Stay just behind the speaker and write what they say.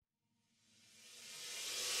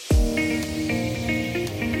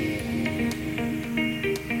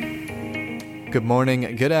Good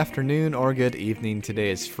morning, good afternoon, or good evening.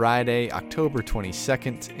 Today is Friday, October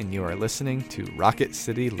 22nd, and you are listening to Rocket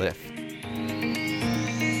City Lift.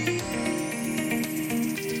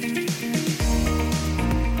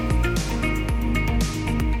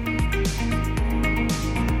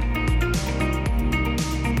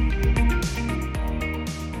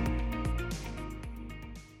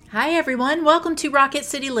 Hi everyone, welcome to Rocket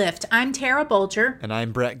City Lift. I'm Tara Bolger. And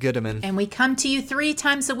I'm Brett Goodeman. And we come to you 3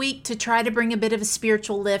 times a week to try to bring a bit of a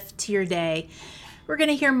spiritual lift to your day. We're going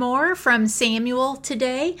to hear more from Samuel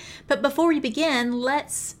today, but before we begin,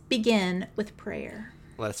 let's begin with prayer.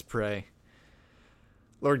 Let's pray.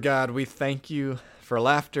 Lord God, we thank you for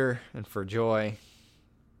laughter and for joy,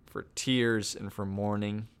 for tears and for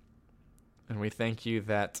mourning. And we thank you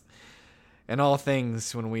that in all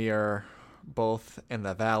things, when we are both in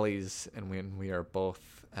the valleys and when we are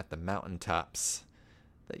both at the mountaintops,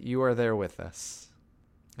 that you are there with us.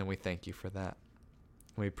 And we thank you for that.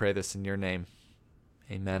 We pray this in your name.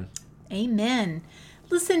 Amen. Amen.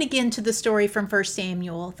 Listen again to the story from 1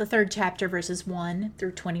 Samuel, the 3rd chapter, verses 1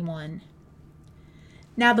 through 21.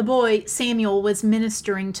 Now the boy Samuel was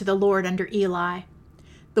ministering to the Lord under Eli.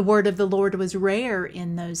 The word of the Lord was rare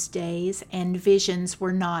in those days, and visions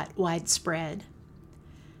were not widespread.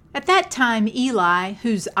 At that time, Eli,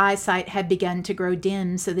 whose eyesight had begun to grow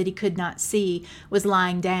dim so that he could not see, was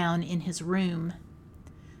lying down in his room.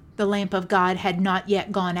 The lamp of God had not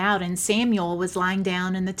yet gone out, and Samuel was lying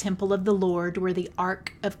down in the temple of the Lord where the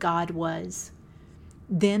ark of God was.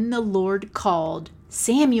 Then the Lord called,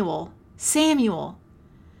 "Samuel, Samuel."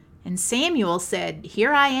 And Samuel said,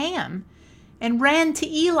 "Here I am," and ran to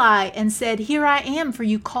Eli and said, "Here I am, for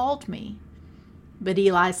you called me." But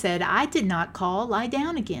Eli said, "I did not call, lie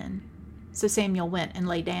down again." So Samuel went and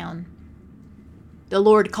lay down. The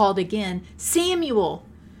Lord called again, "Samuel."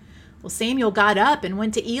 Well, Samuel got up and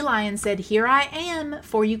went to Eli and said, "Here I am,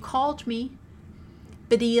 for you called me."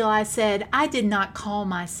 But Eli said, "I did not call,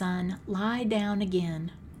 my son, lie down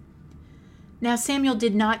again." Now Samuel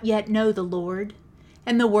did not yet know the Lord,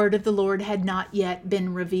 and the word of the Lord had not yet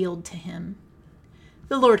been revealed to him.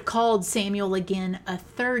 The Lord called Samuel again a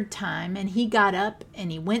 3rd time, and he got up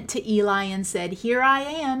and he went to Eli and said, "Here I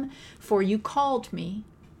am, for you called me."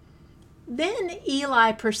 Then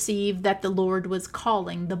Eli perceived that the Lord was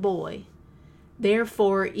calling the boy.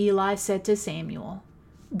 Therefore Eli said to Samuel,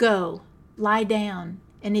 "Go, lie down,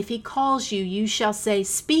 and if he calls you, you shall say,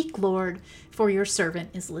 'Speak, Lord, for your servant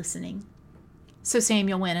is listening.'" So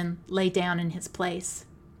Samuel went and lay down in his place.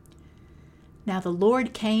 Now the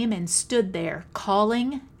Lord came and stood there,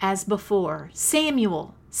 calling as before,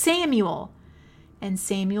 "Samuel, Samuel." And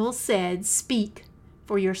Samuel said, "Speak,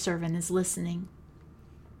 for your servant is listening."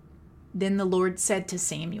 Then the Lord said to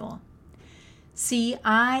Samuel, "See,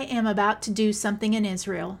 I am about to do something in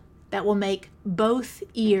Israel that will make both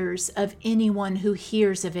ears of anyone who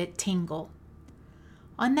hears of it tingle.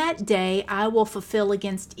 On that day I will fulfill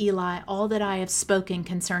against Eli all that I have spoken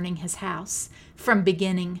concerning his house, from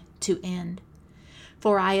beginning to end.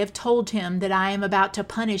 For I have told him that I am about to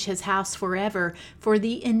punish his house forever for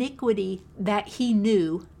the iniquity that he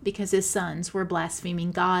knew, because his sons were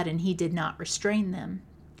blaspheming God and he did not restrain them.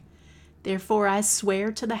 Therefore I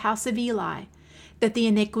swear to the house of Eli that the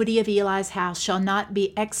iniquity of Eli's house shall not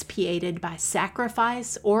be expiated by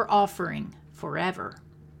sacrifice or offering forever."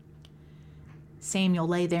 Samuel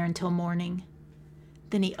lay there until morning.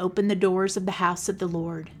 Then he opened the doors of the house of the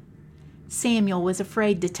Lord. Samuel was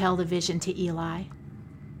afraid to tell the vision to Eli.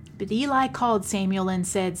 But Eli called Samuel and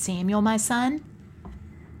said, "Samuel, my son?"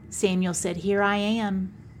 Samuel said, "Here I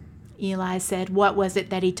am." Eli said, "What was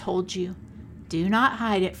it that he told you? Do not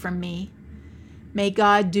hide it from me. May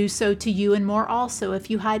God do so to you and more also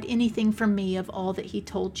if you hide anything from me of all that he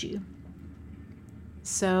told you."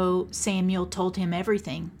 So Samuel told him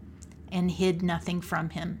everything and hid nothing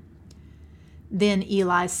from him. Then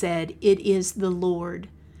Eli said, "It is the Lord.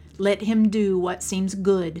 Let him do what seems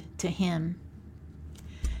good to him."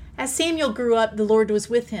 As Samuel grew up, the Lord was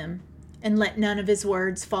with him, and let none of his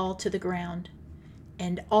words fall to the ground.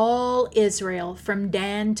 And all Israel, from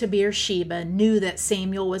Dan to Beersheba, knew that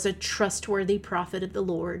Samuel was a trustworthy prophet of the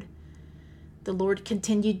Lord. The Lord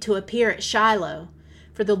continued to appear at Shiloh,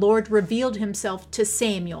 for the Lord revealed himself to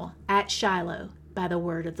Samuel at Shiloh by the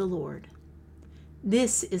word of the Lord.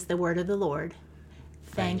 This is the word of the Lord.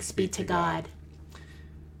 Thanks be to God.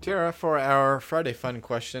 Tara, for our Friday Fun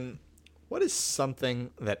question, what is something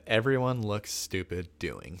that everyone looks stupid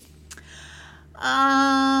doing?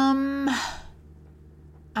 I'm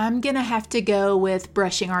going to have to go with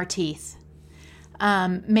brushing our teeth.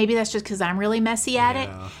 Maybe that's just because I'm really messy at it.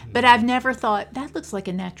 But I've never thought, that looks like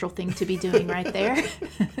a natural thing to be doing right there.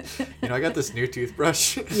 I got this new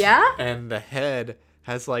toothbrush. Yeah? And the head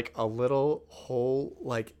has like a little hole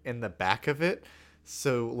like in the back of it.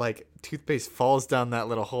 So like toothpaste falls down that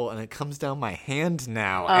little hole and it comes down my hand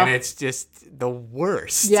now. And it's just the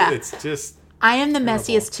worst. Yeah. It's just... I am the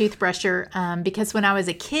messiest toothbrusher because when I was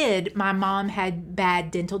a kid, my mom had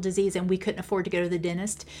bad dental disease and we couldn't afford to go to the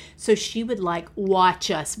dentist. So she would like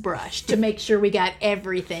watch us brush to make sure we got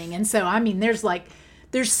everything. And so, I mean, there's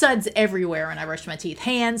suds everywhere when I brush my teeth.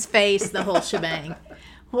 Hands, face, the whole shebang.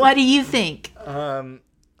 What do you think?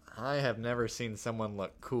 I have never seen someone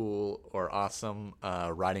look cool or awesome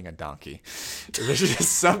riding a donkey. There's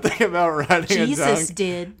just something about riding a donkey. Jesus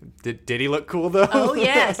did. Did he look cool though? Oh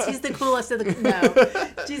yes, he's the coolest of the.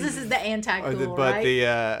 No, Jesus is the anti-cool,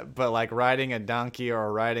 right? But like riding a donkey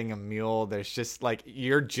or riding a mule, there's just like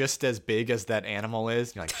you're just as big as that animal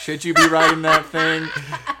is. You're like, should you be riding that thing?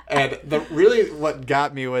 And what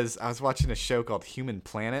got me was I was watching a show called Human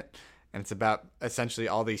Planet. And it's about essentially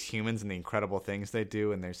all these humans and the incredible things they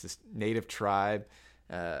do. And there's this native tribe,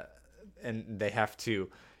 and they have to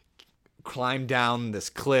climb down this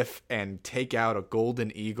cliff and take out a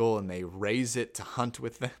golden eagle, and they raise it to hunt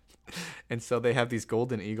with them. And so they have these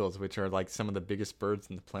golden eagles, which are like some of the biggest birds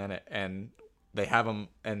on the planet. And they have them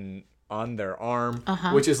on their arm,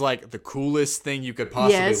 which is like the coolest thing you could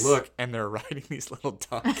possibly look. And they're riding these little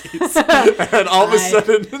donkeys. And all of a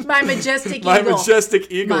sudden, my majestic eagle,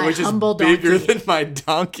 my which is bigger than my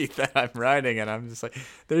donkey that I'm riding. And I'm just like,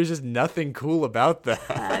 there's just nothing cool about that.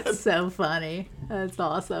 That's so funny. That's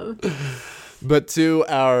awesome. But to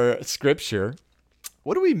our scripture,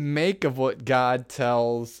 what do we make of what God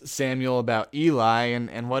tells Samuel about Eli?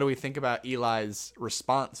 And what do we think about Eli's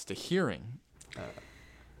response to hearing?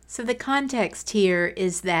 So the context here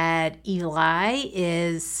is that Eli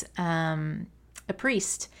is a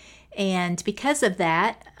priest. And because of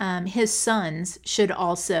that, his sons should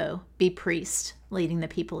also be priests, leading the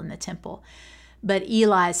people in the temple. But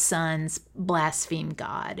Eli's sons blaspheme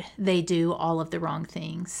God. They do all of the wrong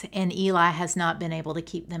things. And Eli has not been able to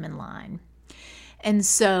keep them in line. And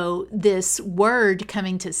so this word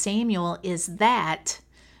coming to Samuel is that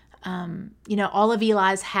all of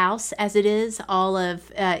Eli's house as it is, all of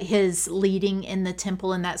his leading in the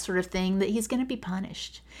temple and that sort of thing, that he's going to be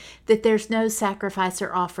punished, that there's no sacrifice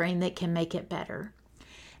or offering that can make it better.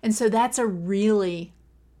 And so that's a really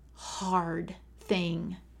hard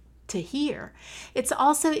thing to hear. It's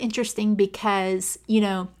also interesting because,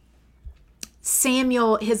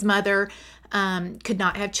 Samuel, his mother, could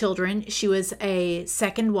not have children. She was a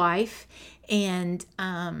second wife, and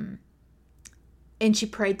she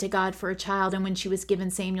prayed to God for a child. And when she was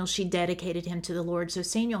given Samuel, she dedicated him to the Lord. So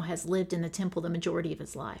Samuel has lived in the temple the majority of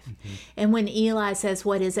his life. Mm-hmm. And when Eli says,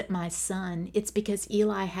 "What is it, my son?" it's because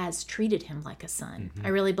Eli has treated him like a son. Mm-hmm. I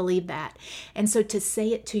really believe that. And so to say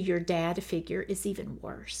it to your dad figure is even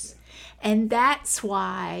worse. And that's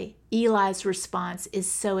why Eli's response is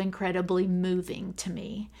so incredibly moving to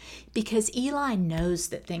me, because Eli knows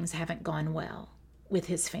that things haven't gone well with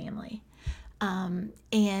his family.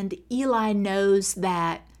 And Eli knows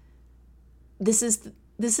that this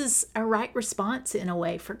is a right response in a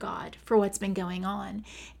way for God, for what's been going on.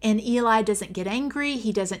 And Eli doesn't get angry.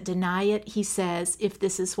 He doesn't deny it. He says, if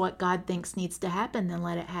this is what God thinks needs to happen, then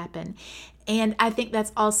let it happen. And I think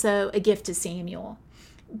that's also a gift to Samuel.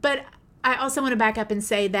 But I also want to back up and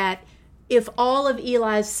say that if all of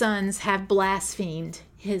Eli's sons have blasphemed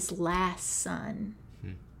his last son,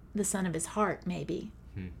 the son of his heart maybe,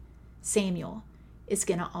 Samuel is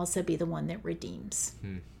going to also be the one that redeems.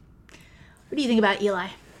 What do you think about Eli?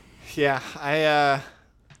 Yeah, I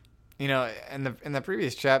in the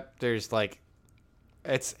previous chapters, like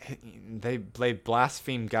they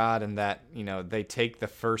blaspheme God, and that they take the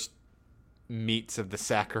first meats of the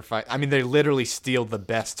sacrifice. I mean, they literally steal the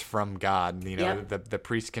best from God. The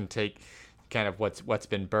priest can take kind of what's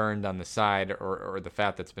been burned on the side or the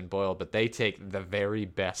fat that's been boiled, but they take the very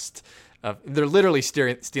best of. They're literally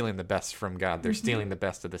stealing the best from God. They're stealing the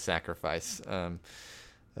best of the sacrifice, and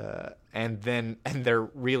they're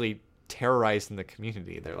really terrorizing the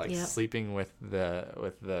community. They're like sleeping with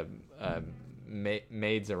the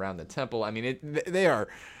maids around the temple. I mean,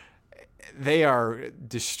 they are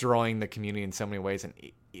destroying the community in so many ways, and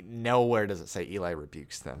nowhere does it say Eli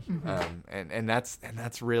rebukes them. And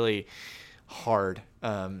that's really hard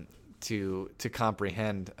to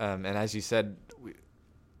comprehend. And as you said,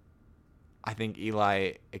 I think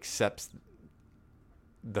Eli accepts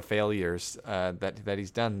the failures that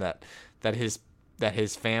he's done. That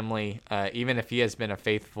his family, even if he has been a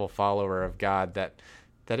faithful follower of God,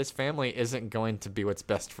 that his family isn't going to be what's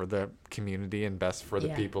best for the community and best for the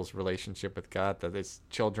people's relationship with God, that his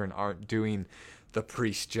children aren't doing the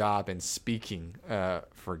priest's job and speaking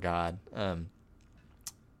for God.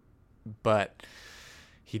 But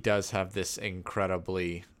he does have this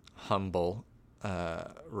incredibly humble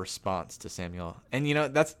response to Samuel. And,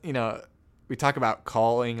 that's, we talk about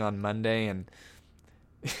calling on Monday, and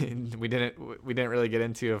we didn't really get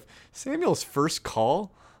into if Samuel's first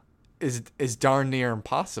call is darn near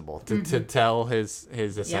impossible to tell his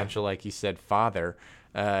essential, like you said, father,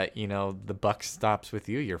 the buck stops with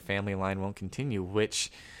you, your family line won't continue,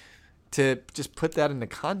 which, to just put that into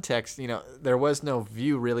context, there was no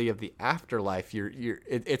view really of the afterlife.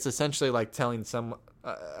 It's essentially like telling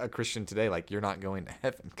a Christian today, like, you're not going to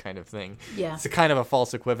heaven, kind of thing. Yeah. It's a kind of a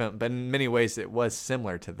false equivalent, but in many ways it was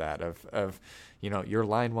similar to that of your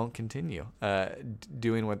line won't continue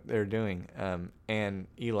doing what they're doing. And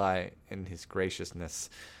Eli, in his graciousness,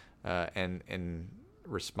 and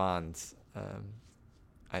responds,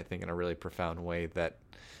 I think, in a really profound way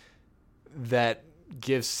that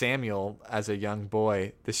gives Samuel, as a young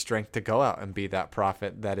boy, the strength to go out and be that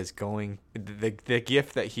prophet that is going, the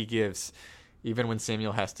gift that he gives, even when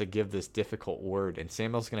Samuel has to give this difficult word, and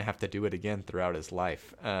Samuel's going to have to do it again throughout his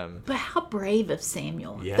life. But how brave of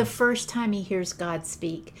Samuel. Yeah. The first time he hears God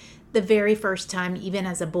speak, the very first time, even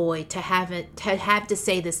as a boy, to have to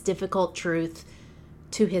say this difficult truth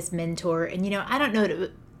to his mentor. And, I don't know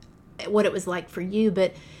what it was like for you,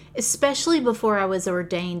 but especially before I was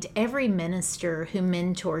ordained, every minister who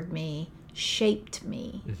mentored me shaped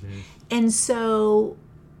me. Mm-hmm. And so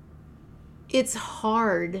it's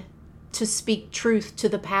hard to speak truth to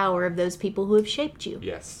the power of those people who have shaped you.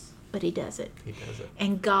 Yes. But he does it. He does it.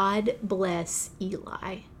 And God bless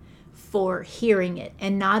Eli for hearing it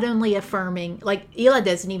and not only affirming, like, Eli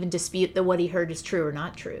doesn't even dispute that what he heard is true or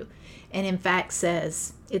not true. And in fact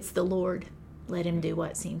says, it's the Lord. Let him do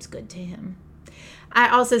what seems good to him. I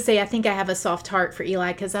also say I think I have a soft heart for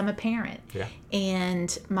Eli because I'm a parent. Yeah.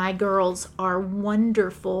 And my girls are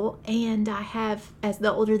wonderful. And I have, as the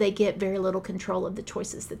older they get, very little control of the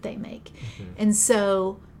choices that they make. Mm-hmm. And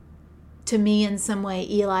so, to me, in some way,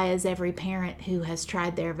 Eli is every parent who has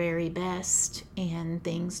tried their very best and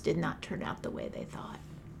things did not turn out the way they thought.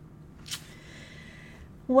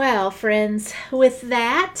 Well, friends, with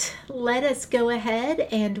that, let us go ahead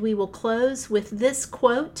and we will close with this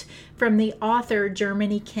quote from the author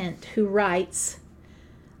Germany Kent, who writes,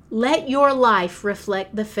 "Let your life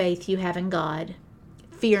reflect the faith you have in God.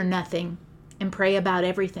 Fear nothing and pray about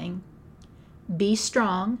everything. Be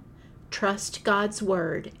strong, trust God's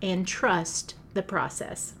word, and trust the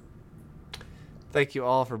process." Thank you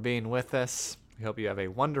all for being with us. We hope you have a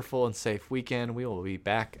wonderful and safe weekend. We will be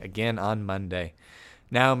back again on Monday.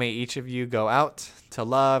 Now may each of you go out to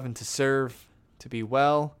love and to serve, to be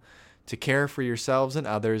well, to care for yourselves and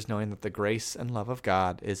others, knowing that the grace and love of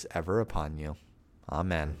God is ever upon you.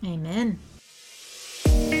 Amen. Amen.